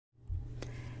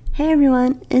Hey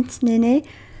everyone, it's Nene.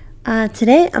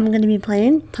 Today I'm going to be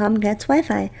playing Tom Gets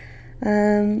Wi-Fi.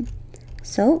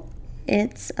 So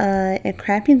it's a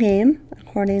crappy game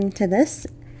according to this,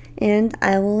 and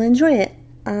I will enjoy it.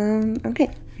 Okay,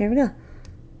 here we go.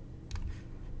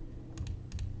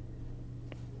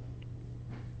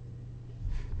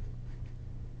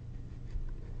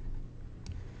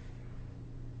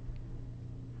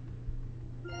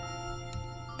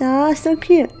 Aw, so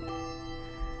cute.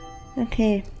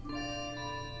 Okay.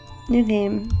 New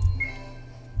game.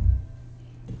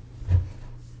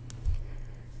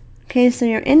 Okay, so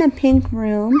you're in a pink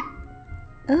room.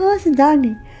 Oh, it's a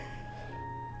doggy.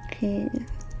 Okay,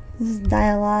 this is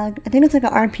dialogue. I think it's like an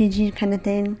RPG kind of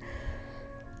thing.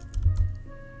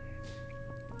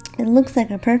 It looks like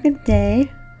a perfect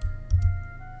day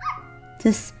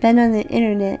to spend on the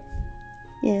internet.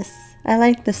 Yes, I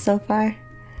like this so far.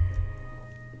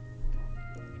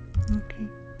 Okay.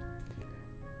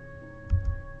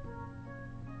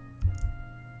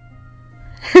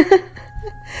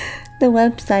 The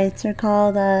websites are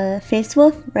called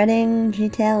FaceWolf, Redding,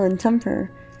 Gtail, and Tumblr.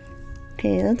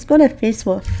 Okay, let's go to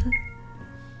FaceWolf.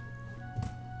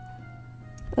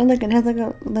 Oh look, it has like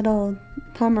a little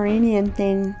Pomeranian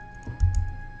thing.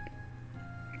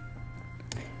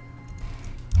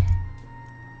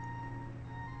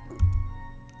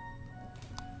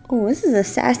 Oh, this is a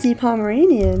sassy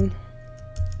Pomeranian.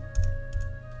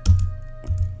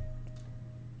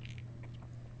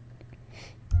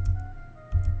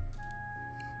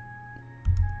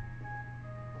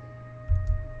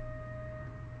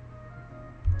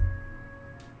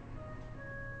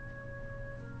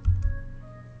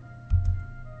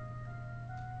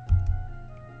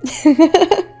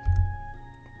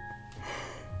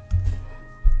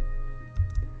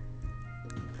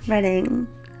 Redding.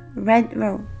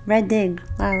 Red dig.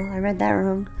 Wow, I read that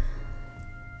wrong.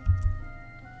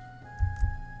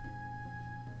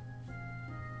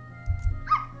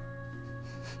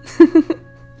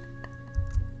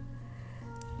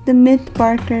 The myth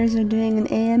barkers are doing an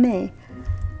AMA.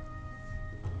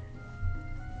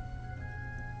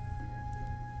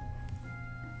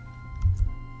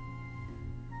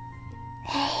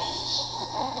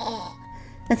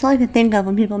 That's all I could think of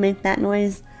when people make that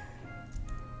noise.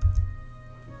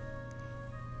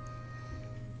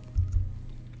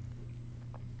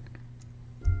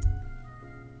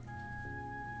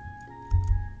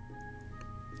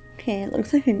 Okay, it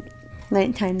looks like a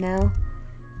nighttime now.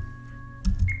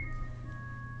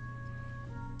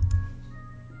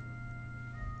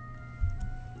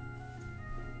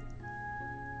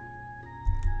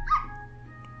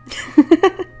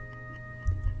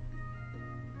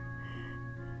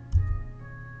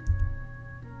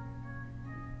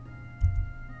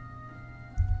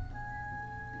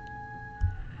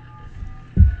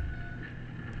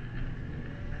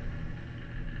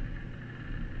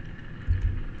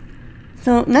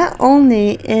 So not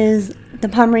only is the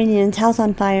Pomeranian's house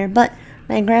on fire, but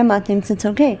my grandma thinks it's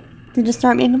okay to just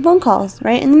start making phone calls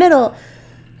right in the middle.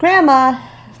 Grandma,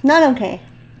 not okay.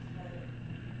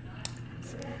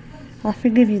 I'll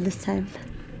forgive you this time.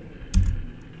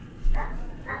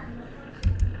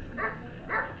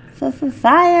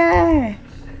 Fire!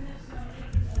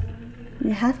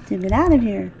 You have to get out of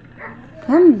here.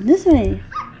 Come this way.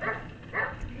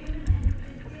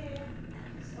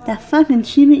 That fucking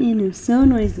Shiba Inu is so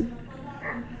noisy.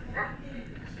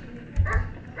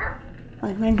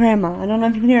 Like my grandma. I don't know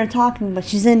if you can hear her talking, but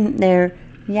she's in there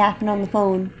yapping on the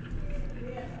phone.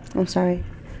 I'm sorry.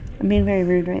 I'm being very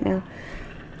rude right now.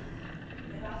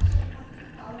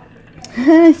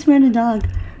 I swear to dog.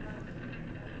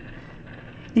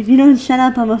 If you don't shut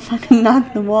up, I'm gonna fucking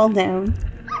knock the wall down.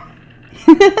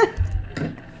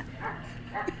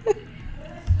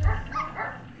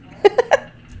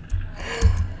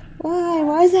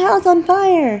 Why is the house on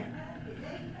fire?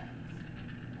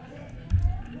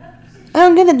 I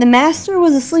don't get it. The master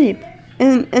was asleep.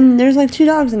 And there's like 2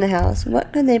 dogs in the house.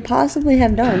 What could they possibly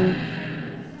have done?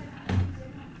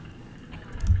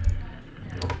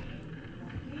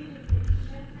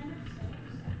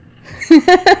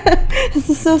 This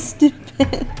is so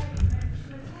stupid.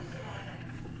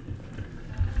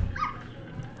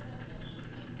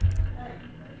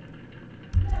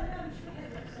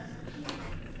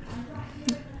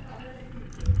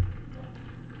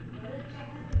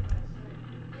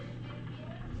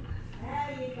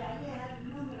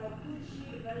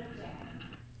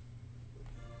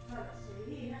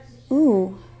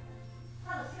 Ooh.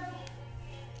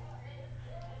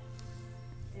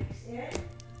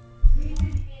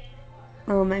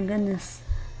 Oh my goodness.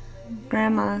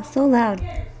 Grandma, so loud.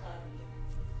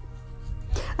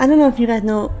 I don't know if you guys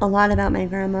know a lot about my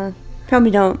grandma.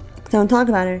 Probably don't, 'cause I don't talk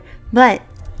about her. But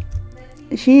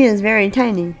she is very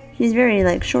tiny. She's very,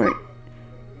 like, short.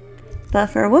 But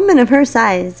for a woman of her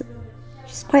size,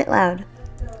 she's quite loud.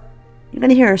 You're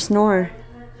gonna hear her snore.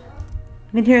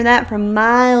 You can hear that from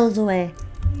miles away.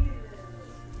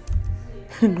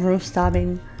 Gross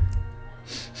sobbing.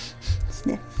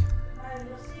 Sniff.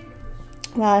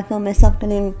 Wow, I feel myself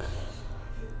getting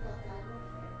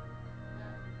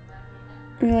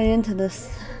really into this.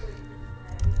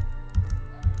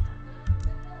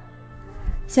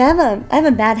 So I have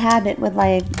a bad habit with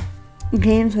like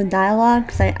games with dialogue,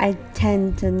 because I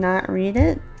tend to not read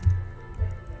it,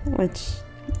 which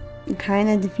kind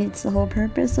of defeats the whole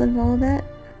purpose of all that.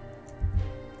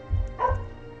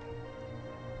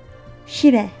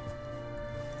 Shibe.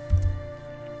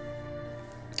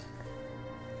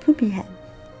 Poopy head.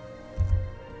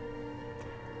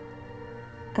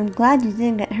 I'm glad you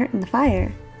didn't get hurt in the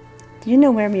fire. Do you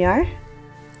know where we are?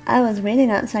 I was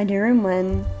waiting outside your room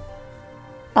when...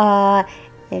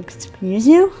 excuse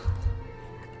you?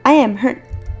 I am hurt.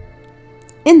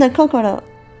 In the kokoro.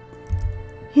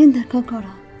 In the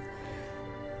kokoro.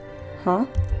 Huh?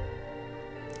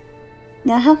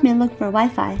 Now help me look for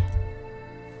Wi-Fi.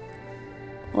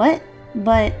 What?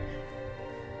 But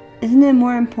isn't it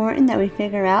more important that we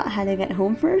figure out how to get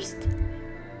home first?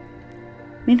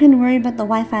 We can worry about the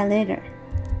Wi-Fi later.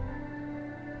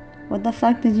 What the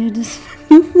fuck did you just...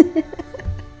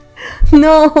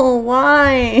 No,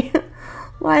 why?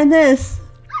 Why this?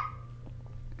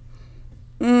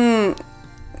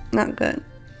 Not good.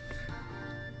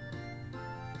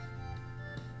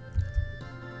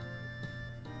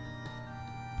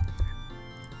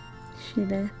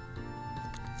 Shibe.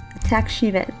 Attack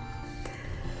Shibe.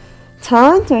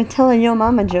 Taunt or tell a yo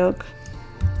mama joke?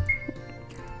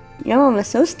 Yo mama's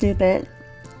so stupid.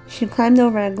 She climbed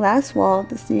over a glass wall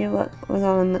to see what was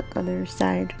on the other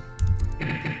side.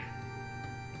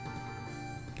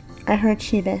 I heard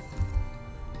Shibe.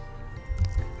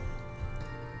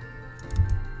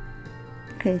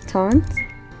 Okay, taunt.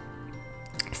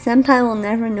 Senpai will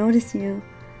never notice you.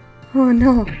 Oh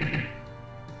no.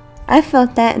 I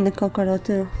felt that in the kokoro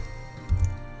too.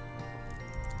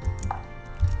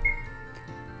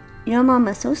 Your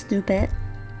mama's so stupid.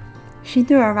 She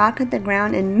threw a rock at the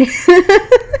ground and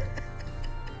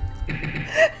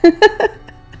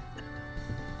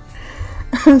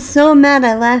I'm so mad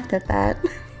I laughed at that.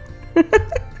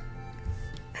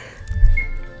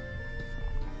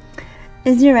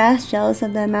 Is your ass jealous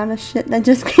of the amount of shit that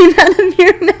just came out of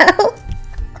your mouth?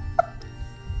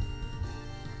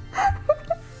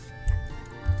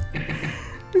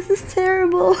 This is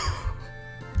terrible.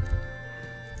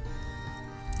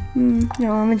 Your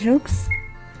mama jokes.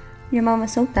 Your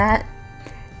mama's so fat.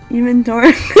 Even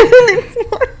Dora couldn't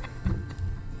explore.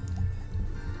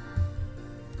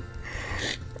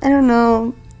 I don't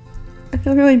know. I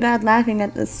feel really bad laughing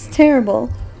at this. It's terrible.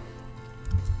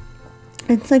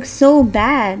 It's like so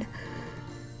bad.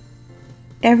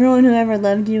 Everyone who ever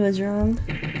loved you was wrong.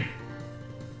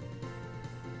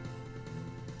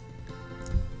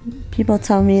 People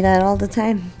tell me that all the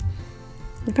time.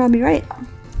 They're probably right.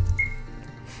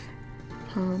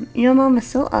 Your mom was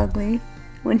so ugly.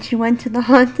 When she went to the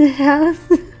haunted house,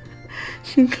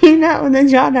 she came out with a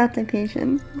job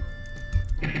application.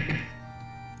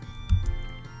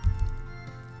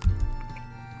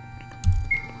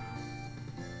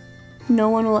 No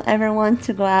one will ever want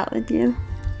to go out with you.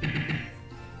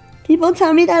 People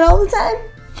tell me that all the time.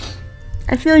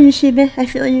 I feel you, Shibe. I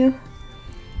feel you.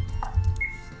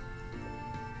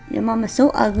 Your mom is so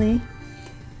ugly.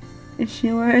 If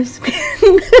she were a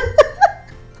skin...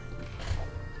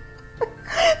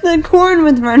 The corn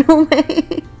would run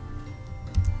away.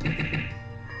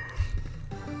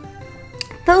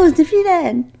 Foe is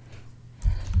defeated.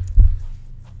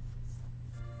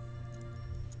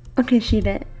 Okay,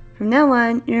 Shibe. From now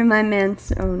on, you're my man.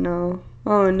 Oh no.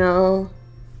 Oh no.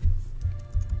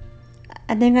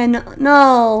 I think I know.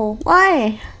 No.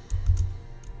 Why?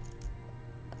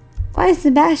 Why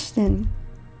Sebastian?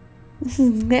 It's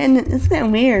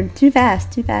getting weird. Too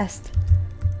fast. Too fast.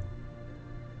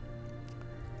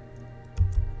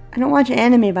 I don't watch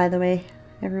anime, by the way,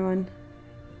 everyone.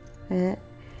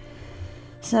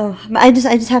 So I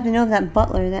just happen to know that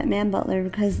butler, that man butler,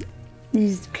 because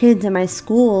these kids in my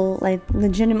school like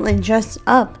legitimately dress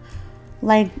up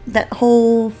like that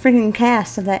whole freaking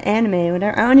cast of that anime,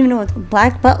 whatever. I don't even know what's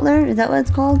Black Butler. Is that what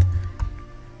it's called?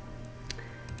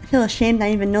 I feel ashamed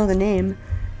I even know the name,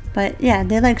 but yeah,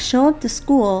 they like show up to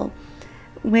school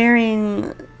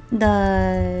wearing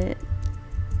the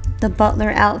butler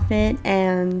outfit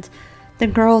and the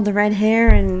girl with the red hair,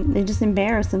 and they just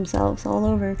embarrass themselves all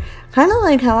over. Kind of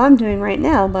like how I'm doing right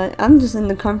now, but I'm just in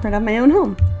the comfort of my own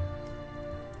home.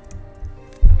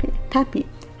 Okay, Pappy.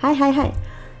 Hi, hi, hi.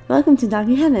 Welcome to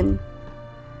Doggy Heaven.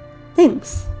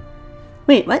 Thanks.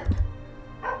 Wait, what?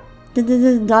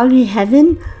 The Doggy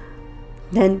Heaven?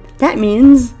 Then that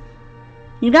means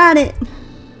you got it.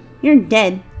 You're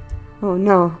dead. Oh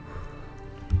no.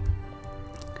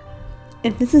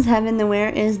 If this is heaven, then where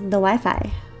is the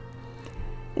Wi-Fi?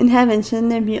 In heaven, shouldn't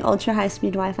there be ultra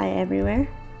high-speed Wi-Fi everywhere?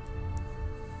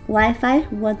 Wi-Fi?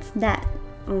 What's that?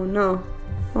 Oh no.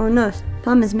 Oh no.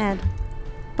 Mom is mad.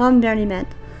 Mom's very mad.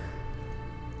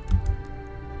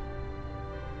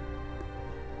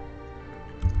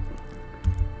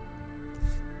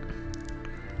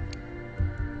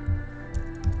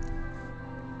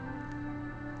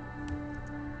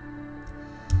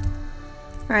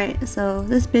 Alright, so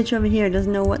this bitch over here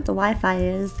doesn't know what the Wi-Fi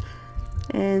is,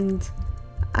 and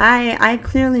I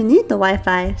clearly need the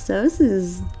Wi-Fi, so this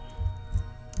is...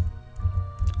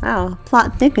 Wow,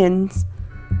 plot thickens.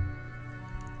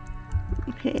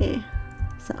 Okay,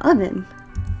 so oven.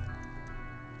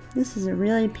 This is a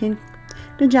really pink...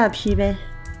 Good job, Shibe.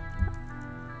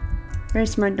 Very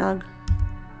smart dog.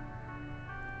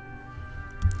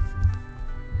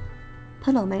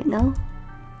 Puddle might know.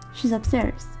 She's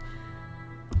upstairs.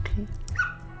 Okay.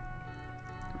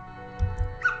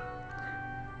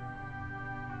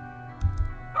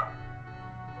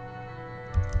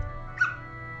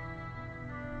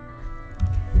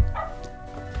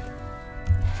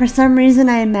 For some reason,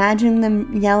 I imagine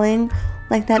them yelling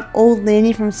like that old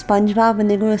lady from SpongeBob when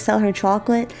they go to sell her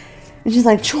chocolate. And she's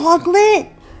like, chocolate!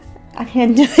 I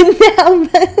can't do it now,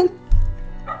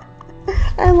 but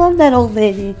I love that old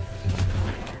lady.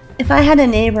 If I had a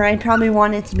neighbor, I'd probably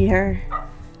want it to be her.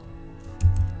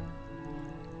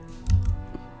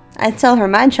 I'd sell her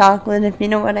my chocolate, if you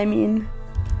know what I mean.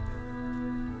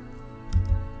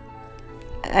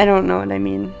 I don't know what I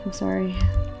mean. I'm sorry.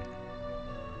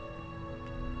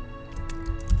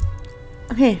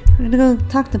 Okay, we're gonna go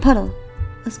talk to Puddle.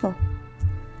 Let's go.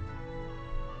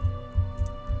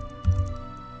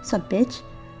 What's up, bitch?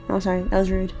 Oh, sorry, that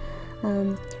was rude.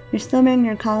 You're still wearing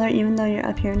your collar even though you're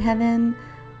up here in heaven.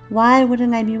 Why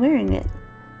wouldn't I be wearing it?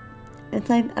 It's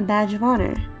like a badge of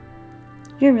honor.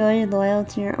 You're really loyal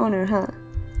to your owner, huh?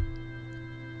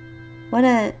 What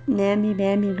a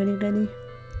namby-bamby goody-goody.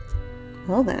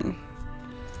 Well then.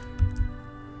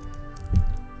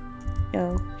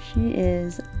 Yo, she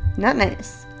is not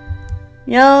nice.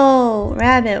 Yo,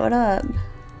 Rabbit, what up?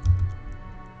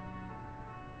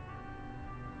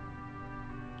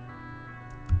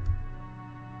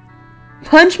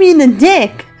 Punch me in the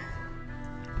dick!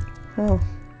 Oh.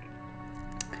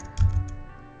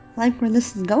 I like where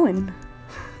this is going.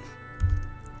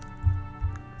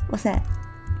 What's that?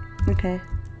 Okay.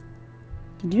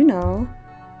 Did you know?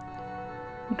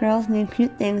 Girls need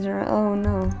cute things or... Oh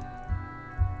no.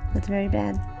 That's very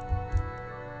bad.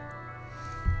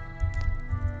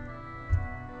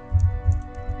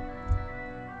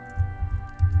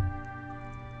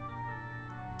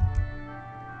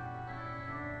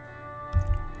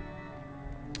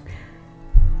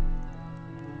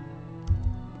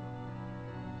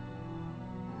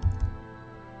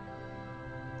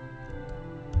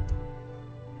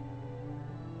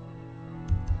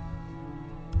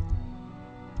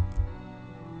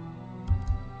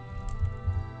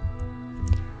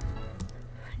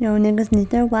 Yo, niggas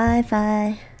need their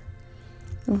Wi-Fi.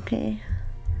 Okay.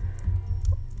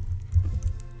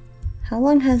 How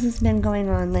long has this been going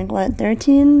on? Like, what,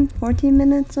 13, 14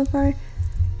 minutes so far?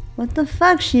 What the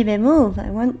fuck, Shibe? Move!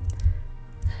 I want...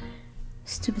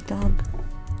 Stupid dog.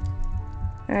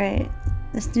 Alright.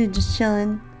 This dude just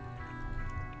chilling.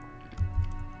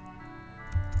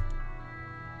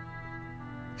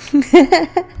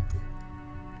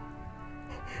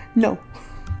 No.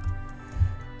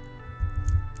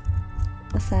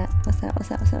 What's that? What's that? What's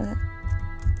that? What's that? What's that?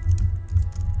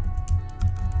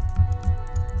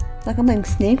 It's like I'm playing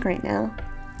Snake right now.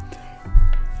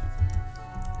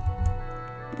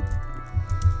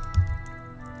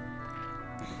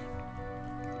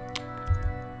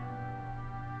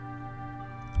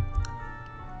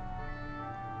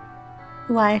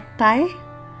 Wi-Fi?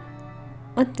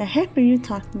 What the heck are you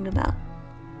talking about?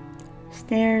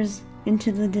 Stares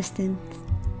into the distance.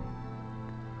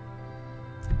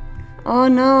 Oh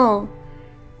no.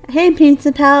 Hey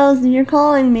Pizza Pals, you're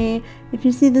calling me. If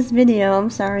you see this video, I'm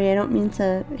sorry, I don't mean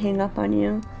to hang up on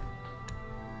you.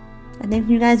 I think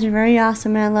you guys are very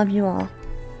awesome and I love you all.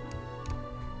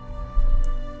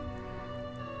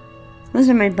 Those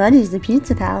are my buddies, the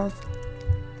Pizza Pals.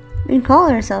 We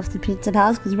call ourselves the Pizza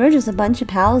Pals because we're just a bunch of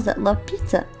pals that love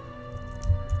pizza.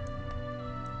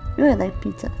 Really like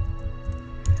pizza.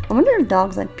 I wonder if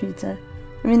dogs like pizza.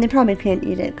 I mean, they probably can't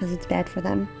eat it because it's bad for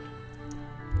them.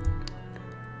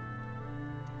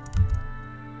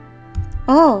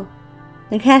 Oh,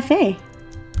 the cafe.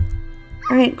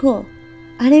 Alright, cool.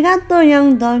 Arigato,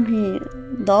 young doggy.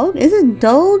 Dog? Is it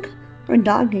dog or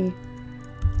doggy?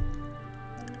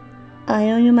 I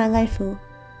owe you my life, Fu.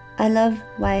 I love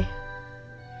why.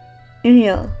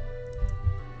 Yu-Gi-Oh!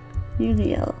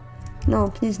 Yu-Gi-Oh! No,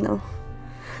 please no.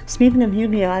 Speaking of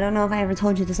Yu-Gi-Oh! I don't know if I ever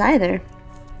told you this either.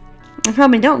 I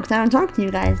probably don't because I don't talk to you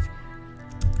guys.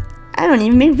 I don't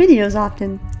even make videos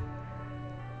often.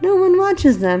 No one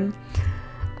watches them.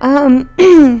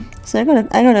 So I go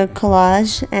to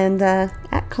Collage, and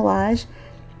at Collage,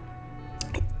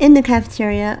 in the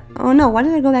cafeteria. Oh no, why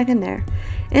did I go back in there?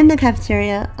 In the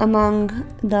cafeteria, among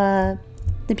the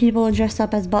people dressed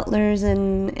up as butlers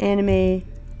and anime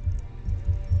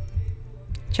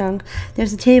junk,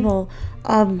 there's a table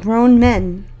of grown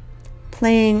men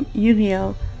playing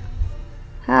Yu-Gi-Oh!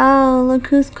 Oh, look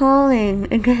who's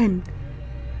calling again.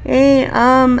 Hey,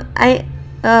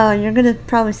 oh, you're gonna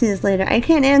probably see this later. I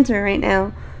can't answer right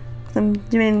now because I'm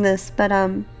doing this, but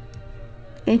I'm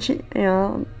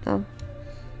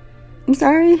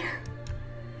sorry.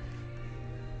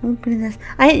 Oh goodness,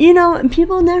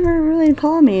 people never really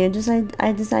call me. I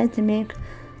decided to make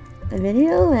a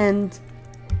video and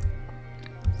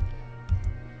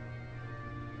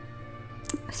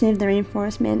save the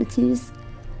rainforest manatees.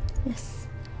 Yes.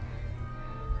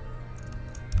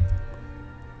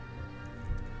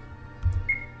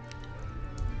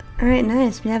 Alright,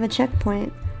 nice. We have a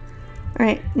checkpoint.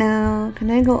 Alright, now, can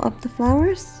I go up the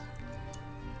flowers?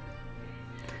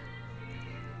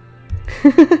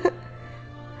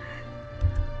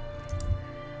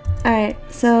 Alright,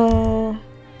 so...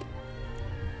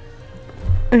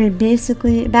 Okay,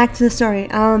 basically, back to the story.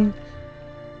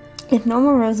 If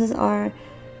normal roses are...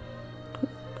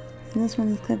 This one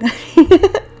is click.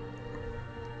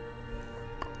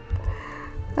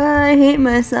 I hate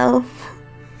myself.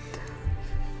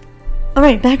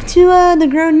 Alright, back to the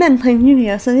grown men playing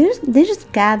Yu-Gi-Oh! So they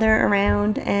just gather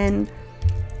around and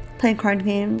play card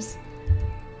games.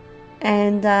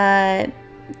 And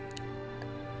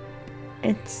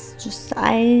it's just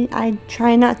I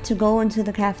try not to go into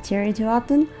the cafeteria too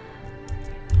often.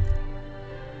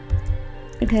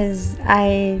 Because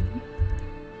if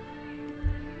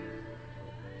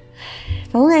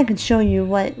only I could show you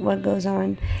what goes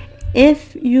on.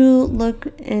 If you look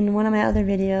in one of my other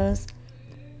videos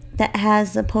that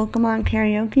has the Pokemon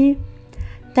karaoke,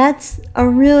 that's a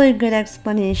really good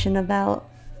explanation about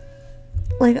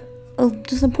like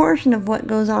just a portion of what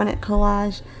goes on at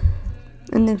Collage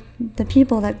and the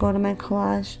people that go to my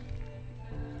college.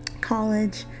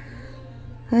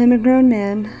 I'm a grown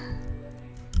man.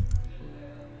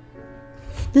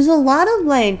 There's a lot of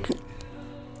like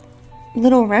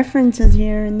little references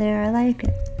here and there. I like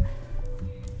it.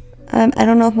 I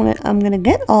don't know if I'm gonna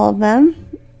get all of them,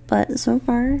 but so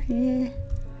far, yeah.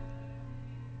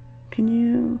 Can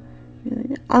you?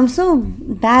 I'm so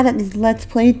bad at these Let's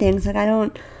Play things. Like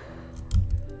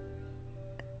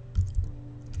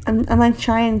I'm like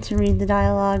trying to read the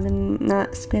dialogue and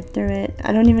not skip through it.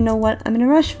 I don't even know what I'm in a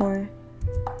rush for.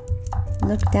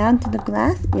 Look down to the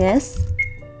glass. Yes.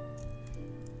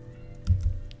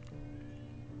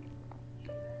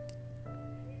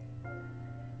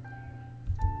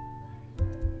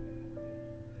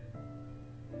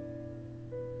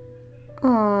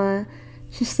 Aww,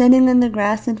 she's sitting in the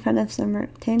grass in front of some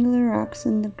rectangular rocks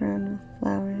in the ground with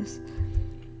flowers.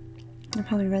 I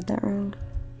probably read that wrong.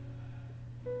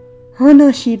 Oh no,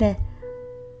 Shibe.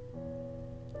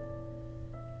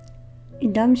 You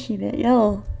dumb Shibe.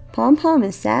 Yo, Pom Pom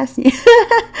is sassy.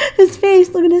 His face,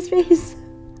 look at his face.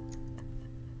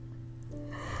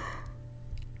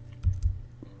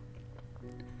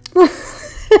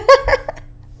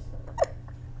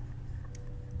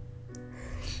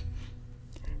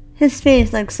 His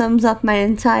face like sums up my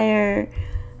entire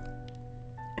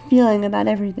feeling about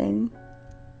everything.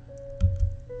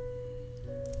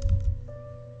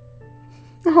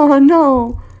 Oh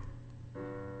no!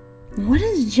 What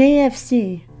is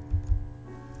JFC?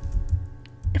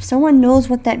 If someone knows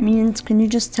what that means, can you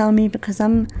just tell me, because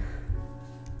I'm...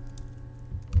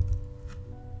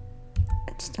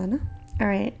 It's done.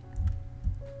 Alright.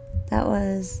 That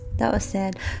was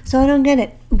sad. So I don't get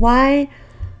it. Why?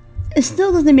 It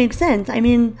still doesn't make sense. I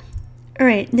mean,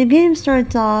 alright, the game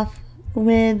starts off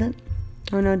with...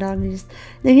 Oh no, doggies.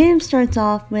 The game starts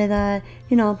off with,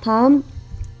 Palm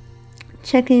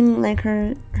checking like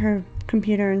her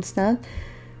computer and stuff.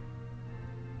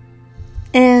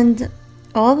 And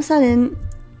all of a sudden,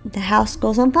 the house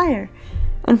goes on fire,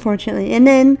 unfortunately. And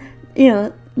then, you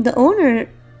know, the owner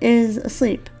is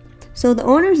asleep. So the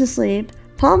owner's asleep,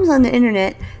 Palm's on the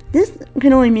internet. This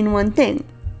can only mean one thing.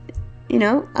 You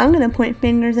know, I'm going to point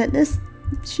fingers at this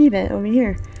Shiba over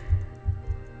here.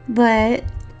 But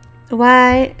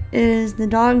why is the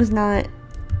dog's not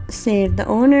saved? The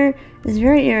owner is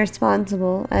very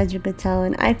irresponsible, as you could tell,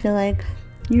 and I feel like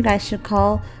you guys should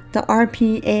call the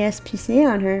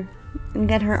RPASPCA on her and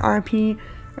get her RP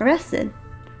arrested.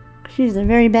 She's a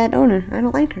very bad owner. I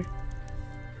don't like her.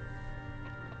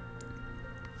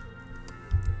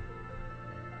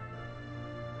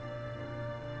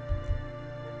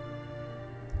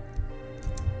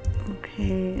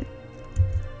 Okay.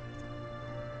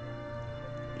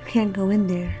 You can't go in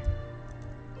there.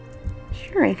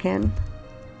 Sure I can.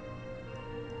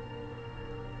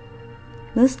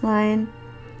 This line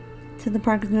to the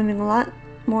park is moving a lot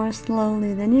more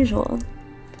slowly than usual.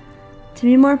 To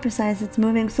be more precise, it's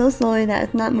moving so slowly that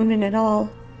it's not moving at all.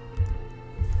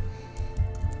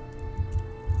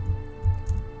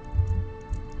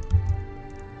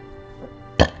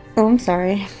 Oh, I'm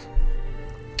sorry.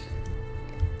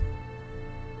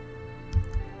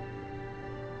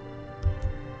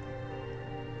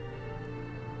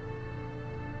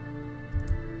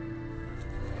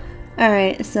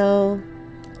 Alright, so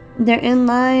they're in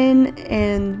line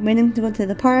and waiting to go to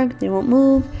the park. They won't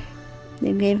move.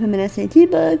 They gave him an SAT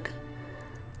book.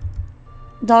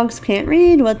 Dogs can't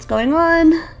read. What's going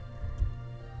on?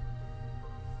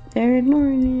 They're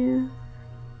ignoring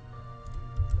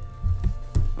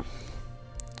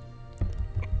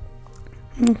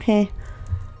you. Okay.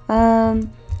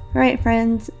 Alright,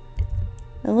 friends.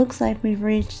 It looks like we've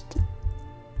reached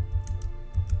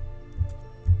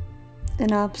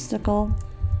an obstacle.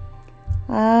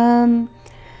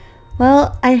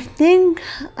 Well, I think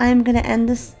I'm gonna end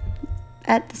this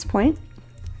at this point,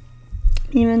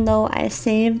 even though I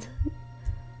saved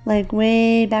like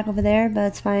way back over there, but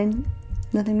it's fine.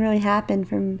 Nothing really happened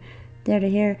from there to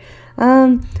here.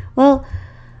 Well,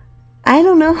 I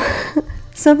don't know.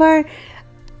 So far,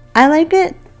 I like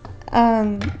it,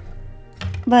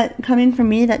 but coming from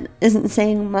me, that isn't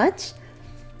saying much.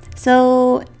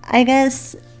 So I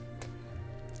guess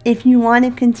if you want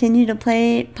to continue to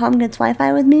play Palm Gets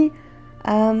Wi-Fi with me,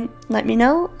 let me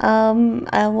know.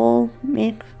 I will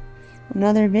make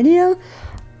another video.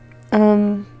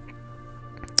 And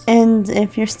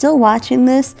if you're still watching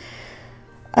this,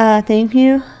 thank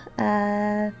you.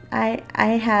 I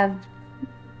have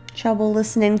trouble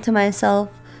listening to myself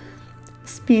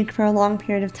speak for a long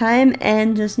period of time,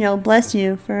 and just, you know, bless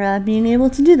you for being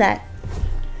able to do that.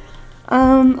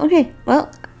 Okay,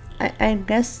 well, I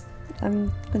guess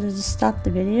I'm gonna just stop the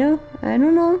video. I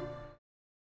don't know.